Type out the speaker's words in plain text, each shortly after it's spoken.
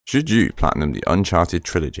Should you platinum the Uncharted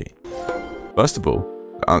Trilogy? First of all,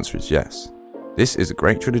 the answer is yes. This is a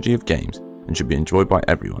great trilogy of games and should be enjoyed by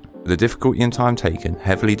everyone, with the difficulty and time taken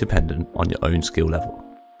heavily dependent on your own skill level.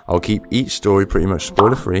 I'll keep each story pretty much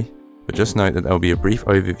spoiler free, but just note that there will be a brief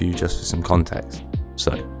overview just for some context.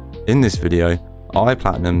 So, in this video, I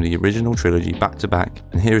platinum the original trilogy back to back,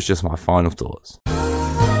 and here is just my final thoughts.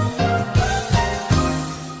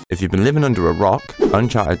 If you've been living under a rock,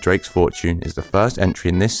 Uncharted Drake's Fortune is the first entry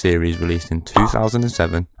in this series released in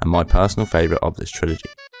 2007 and my personal favourite of this trilogy.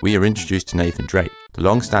 We are introduced to Nathan Drake, the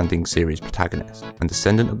long-standing series protagonist and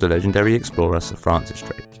descendant of the legendary explorer Sir Francis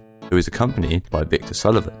Drake, who is accompanied by Victor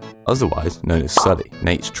Sullivan, otherwise known as Sully,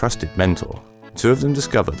 Nate's trusted mentor. The two of them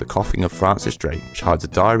discover the coffin of Francis Drake, which hides a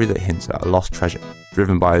diary that hints at a lost treasure.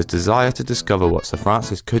 Driven by his desire to discover what Sir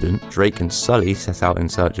Francis couldn't, Drake and Sully set out in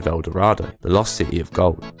search of El Dorado, the lost city of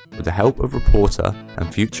gold. With the help of reporter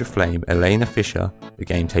and future flame Elena Fisher, the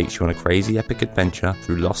game takes you on a crazy epic adventure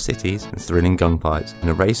through lost cities and thrilling gunfights, in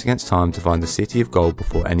a race against time to find the city of gold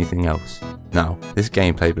before anything else. Now, this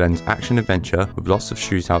gameplay blends action-adventure with lots of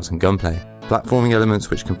shootouts and gunplay, platforming elements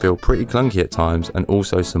which can feel pretty clunky at times, and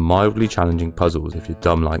also some mildly challenging puzzles if you're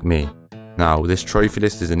dumb like me. Now, this trophy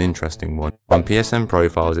list is an interesting one. On PSN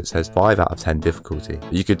profiles it says 5 out of 10 difficulty,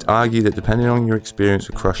 but you could argue that depending on your experience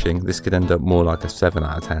with crushing, this could end up more like a 7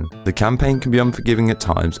 out of 10. The campaign can be unforgiving at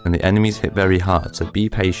times and the enemies hit very hard, so be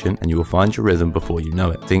patient and you will find your rhythm before you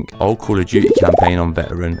know it. Think old Call of Duty campaign on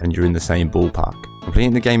veteran and you're in the same ballpark.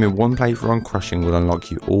 Completing the game in one playthrough on crushing will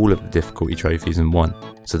unlock you all of the difficulty trophies in one,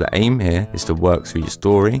 so the aim here is to work through your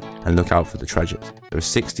story and look out for the treasures. There are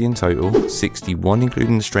 60 in total, 61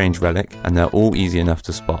 including the strange relic, and they're all easy enough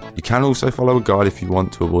to spot. You can also follow a guide if you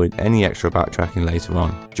want to avoid any extra backtracking later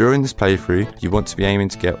on. During this playthrough, you want to be aiming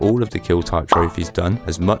to get all of the kill type trophies done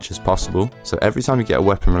as much as possible, so every time you get a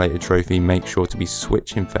weapon related trophy, make sure to be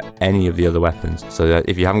switching for any of the other weapons, so that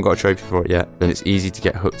if you haven't got a trophy for it yet, then it's easy to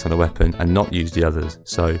get hooked on a weapon and not use the others,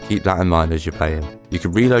 so keep that in mind as you're playing. You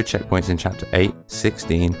can reload checkpoints in chapter 8,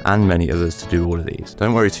 16 and many others to do all of these.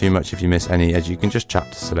 Don't worry too much if you miss any, as you can just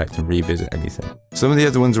chapter select and revisit anything. Some of the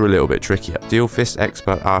other ones are a little bit trickier. Steel Fist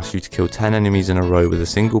Expert asks you to kill 10 enemies in a row with a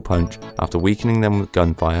single punch after weakening them with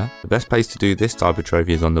gunfire. The best place to do this type of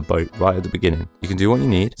trophy is on the boat right at the beginning. You can do what you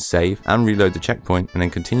need, save and reload the checkpoint, and then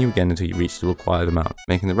continue again until you reach the required amount,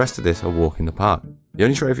 making the rest of this a walk in the park. The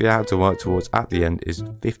only trophy I have to work towards at the end is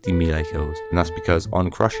 50 melee kills, and that's because on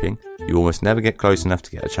crushing, you almost never get close enough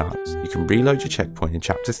to get a chance. You can reload your checkpoint in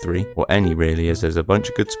chapter 3, or any really, as there's a bunch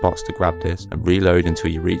of good spots to grab this, and reload until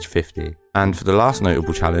you reach 50. And for the last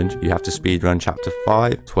notable challenge, you have to speedrun chapter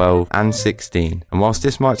 5, 12 and 16, and whilst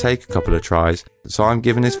this might take a couple of tries, the time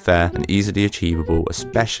given is fair and easily achievable,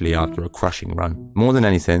 especially after a crushing run. More than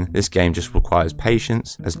anything, this game just requires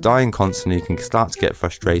patience, as dying constantly can start to get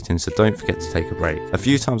frustrating, so don't forget to take a break. A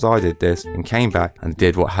few times I did this and came back and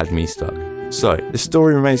did what had me stuck. So, this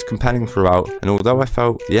story remains compelling throughout, and although I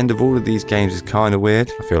felt the end of all of these games is kinda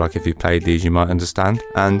weird, I feel like if you played these you might understand,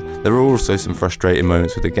 and there are also some frustrating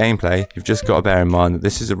moments with the gameplay, you've just got to bear in mind that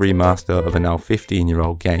this is a remaster of a now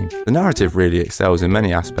 15-year-old game. The narrative really excels in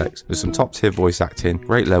many aspects, with some top tier voice acting,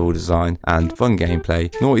 great level design, and fun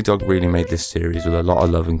gameplay. Naughty Dog really made this series with a lot of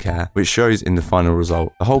love and care, which shows in the final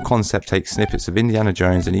result. The whole concept takes snippets of Indiana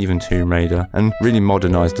Jones and even Tomb Raider, and really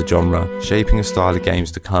modernised the genre, shaping a style of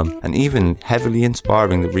games to come, and even heavily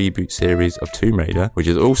inspiring the reboot series of Tomb Raider, which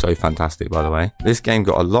is also fantastic by the way. This game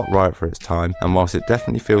got a lot right for its time, and whilst it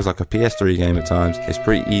definitely feels like a PS3 game at times, it's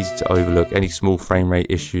pretty easy to overlook any small frame rate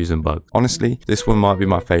issues and bugs. Honestly, this one might be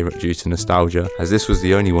my favourite due to nostalgia, as this was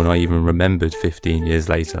the only one I even remembered 15 years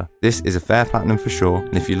later. This is a fair platinum for sure,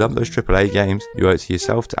 and if you love those AAA games, you owe it to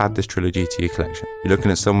yourself to add this trilogy to your collection. You're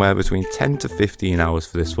looking at somewhere between 10 to 15 hours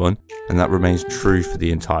for this one, and that remains true for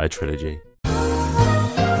the entire trilogy.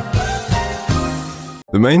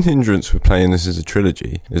 The main hindrance for playing this as a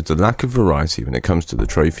trilogy is the lack of variety when it comes to the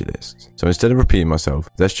trophy lists. So instead of repeating myself,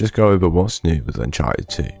 let's just go over what's new with Uncharted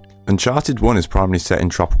 2. Uncharted 1 is primarily set in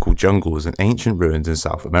tropical jungles and ancient ruins in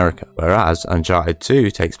South America, whereas Uncharted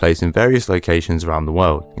 2 takes place in various locations around the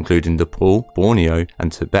world, including Nepal, Borneo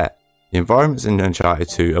and Tibet. The environments in Uncharted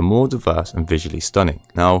 2 are more diverse and visually stunning.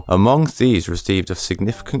 Now, Among Thieves received a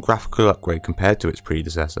significant graphical upgrade compared to its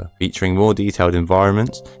predecessor, featuring more detailed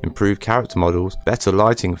environments, improved character models, better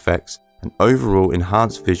lighting effects, and overall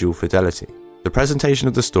enhanced visual fidelity. The presentation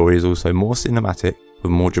of the story is also more cinematic,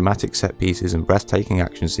 with more dramatic set pieces and breathtaking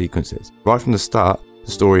action sequences. Right from the start,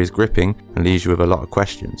 the story is gripping and leaves you with a lot of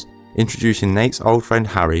questions, introducing Nate's old friend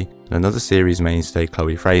Harry and another series mainstay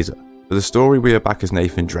Chloe Fraser. For the story, we are back as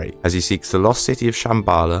Nathan Drake, as he seeks the lost city of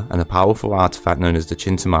Shambhala and a powerful artifact known as the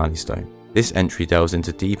Chintamani Stone. This entry delves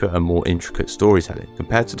into deeper and more intricate storytelling.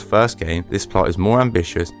 Compared to the first game, this plot is more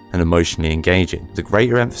ambitious and emotionally engaging, with a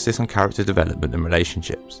greater emphasis on character development and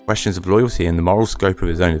relationships. Questions of loyalty and the moral scope of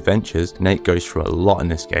his own adventures, Nate goes through a lot in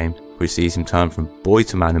this game, which sees him turn from boy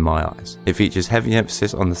to man in my eyes. It features heavy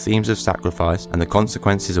emphasis on the themes of sacrifice and the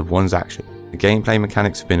consequences of one's action. The gameplay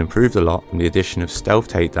mechanics have been improved a lot, from the addition of stealth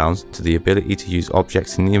takedowns to the ability to use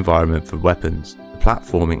objects in the environment for weapons. The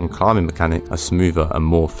platforming and climbing mechanics are smoother and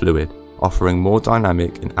more fluid, offering more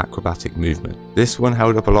dynamic and acrobatic movement. This one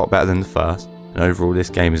held up a lot better than the first, and overall this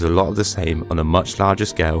game is a lot of the same on a much larger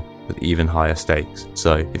scale with even higher stakes.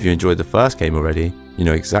 So if you enjoyed the first game already, you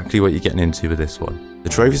know exactly what you're getting into with this one. The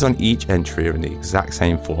trophies on each entry are in the exact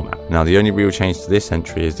same format. Now the only real change to this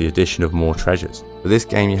entry is the addition of more treasures. For this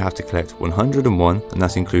game you have to collect 101, and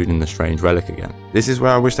that's including the strange relic again. This is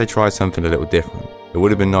where I wish they tried something a little different. It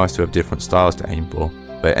would have been nice to have different styles to aim for,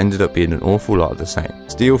 but it ended up being an awful lot of the same.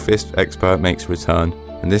 Steel Fist Expert makes a return,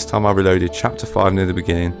 and this time I reloaded chapter 5 near the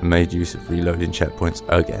beginning and made use of reloading checkpoints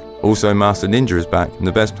again. Also Master Ninja is back, and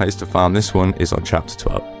the best place to farm this one is on chapter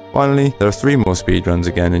 12. Finally, there are 3 more speedruns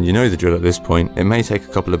again, and you know the drill at this point. It may take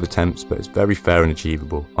a couple of attempts, but it's very fair and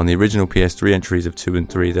achievable. On the original PS3 entries of 2 and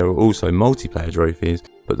 3 there were also multiplayer trophies,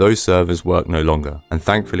 but those servers work no longer, and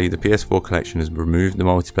thankfully the PS4 collection has removed the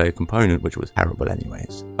multiplayer component, which was terrible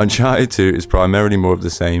anyways. Uncharted 2 is primarily more of the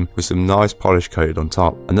same, with some nice polished code on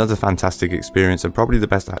top. Another fantastic experience and probably the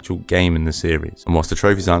best actual game in the series, and whilst the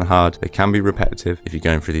trophies aren't hard, they can be repetitive if you're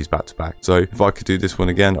going through these back to back. So if I could do this one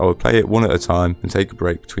again, I would play it one at a time and take a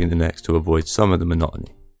break between the next to avoid some of the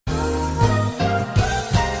monotony.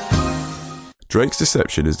 Drake's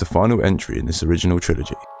Deception is the final entry in this original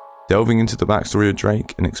trilogy, delving into the backstory of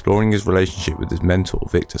Drake and exploring his relationship with his mentor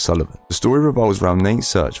Victor Sullivan. The story revolves around Nate's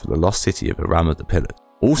search for the lost city of Aram of the Pillars,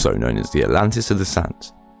 also known as the Atlantis of the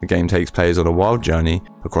Sands. The game takes players on a wild journey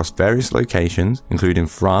across various locations, including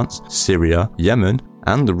France, Syria, Yemen,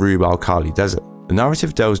 and the Rub al-Khali Desert. The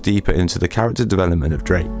narrative delves deeper into the character development of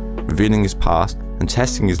Drake, revealing his past and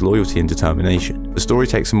testing his loyalty and determination. The story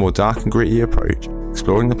takes a more dark and gritty approach,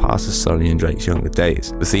 exploring the past of Sully and Drake's younger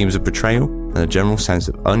days, the themes of betrayal, and a general sense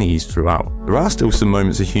of unease throughout. There are still some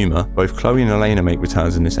moments of humour. Both Chloe and Elena make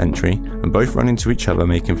returns in this entry, and both run into each other,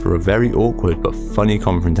 making for a very awkward but funny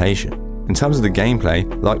confrontation. In terms of the gameplay,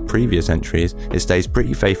 like previous entries, it stays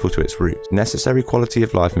pretty faithful to its roots. Necessary quality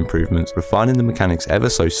of life improvements, refining the mechanics ever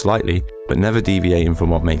so slightly, but never deviating from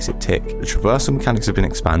what makes it tick. The traversal mechanics have been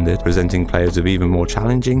expanded, presenting players with even more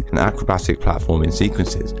challenging and acrobatic platforming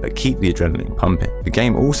sequences that keep the adrenaline pumping. The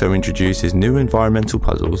game also introduces new environmental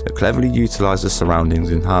puzzles that cleverly utilise the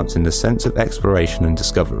surroundings, enhancing the sense of exploration and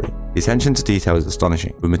discovery. The attention to detail is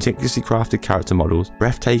astonishing, with meticulously crafted character models,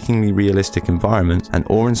 breathtakingly realistic environments, and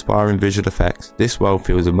awe-inspiring visual effects. This world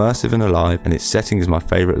feels immersive and alive, and its setting is my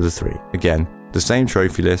favourite of the 3. Again, the same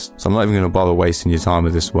trophy list, so I'm not even going to bother wasting your time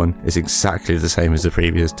with this one. It's exactly the same as the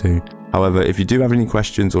previous 2. However, if you do have any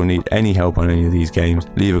questions or need any help on any of these games,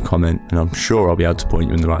 leave a comment and I'm sure I'll be able to point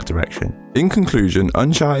you in the right direction. In conclusion,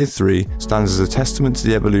 Uncharted 3 stands as a testament to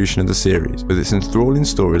the evolution of the series. With its enthralling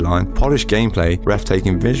storyline, polished gameplay,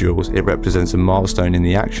 breathtaking visuals, it represents a milestone in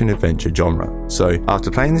the action-adventure genre. So,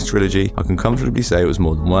 after playing this trilogy, I can comfortably say it was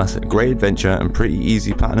more than worth it. A great adventure and pretty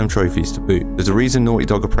easy platinum trophies to boot. There's a reason Naughty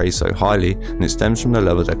Dog are praised so highly, and it stems from their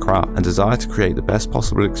love of their craft and desire to create the best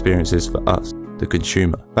possible experiences for us, the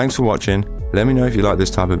consumer. Thanks for watching. Let me know if you like this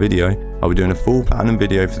type of video. I'll be doing a full platinum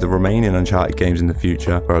video for the remaining Uncharted games in the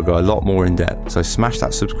future, where I go a lot more in depth, so smash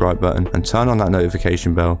that subscribe button and turn on that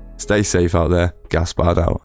notification bell. Stay safe out there. Gaspard out.